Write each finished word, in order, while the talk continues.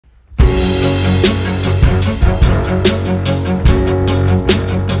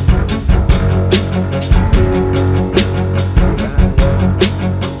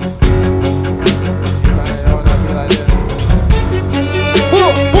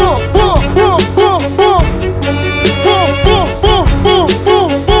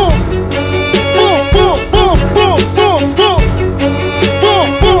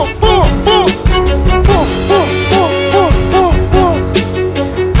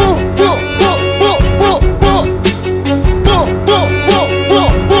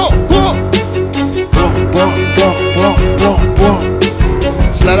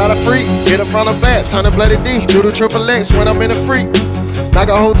turn a bloody D, do the triple X when I'm in the freak.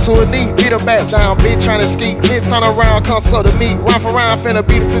 Knock a hoe to a knee, beat her back down, bitch tryna ski. Bitch turn around, come so to me. Run for round, finna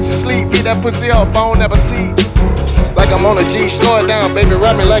beat it till she sleep. Beat that pussy up, bone appetite. Like I'm on a G, slow it down, baby,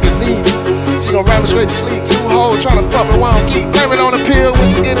 rap me like a Z. She gon' rap me straight to sleep. Two hoes tryna fuck me while I'm geek. Blame it on the pill when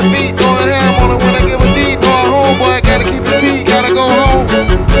she get a beat. Going ham on it when I give a D. Know a homeboy, gotta keep it beat, gotta go home.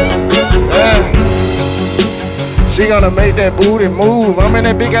 She gonna make that booty move. I'm in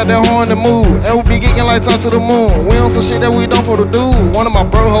that big out there horn to move. And we be geeking like toss to the moon. We on some shit that we don't for the dude. One of my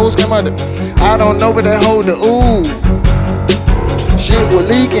bro hoes came out the, I don't know, but that hold the ooh. Shit was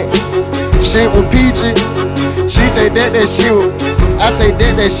leaking, shit was peachy. She say that shit was, I say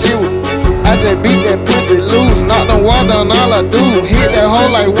that shit was. I just beat that pussy loose. Knock the wall down, all I do. Hit that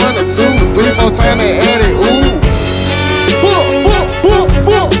hoe like 1 or 2. 3, 4 times they add it, ooh.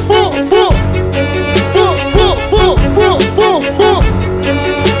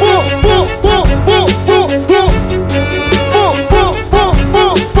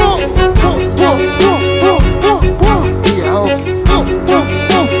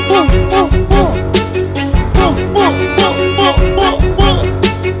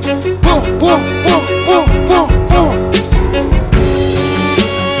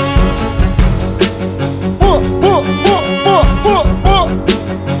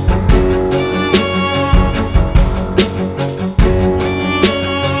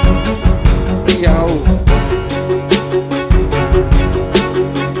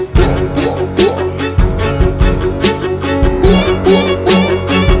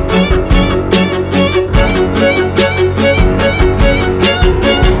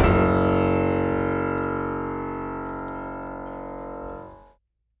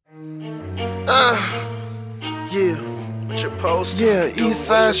 Yeah, east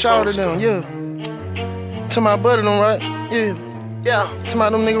side shout to them, yeah. To my buddy them, right? Yeah. Yeah. To my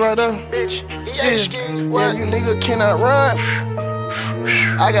them nigga right there. Bitch. Yeah, you nigga cannot run.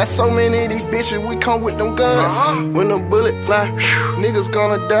 I got so many of these bitches, we come with them guns. When them bullets fly, niggas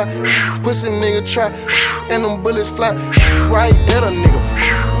gonna die. Pussy nigga try, and them bullets fly. Right at a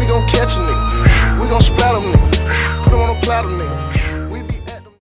nigga. We gon' catch a nigga. We gon' splat a nigga. Put him on a platter nigga.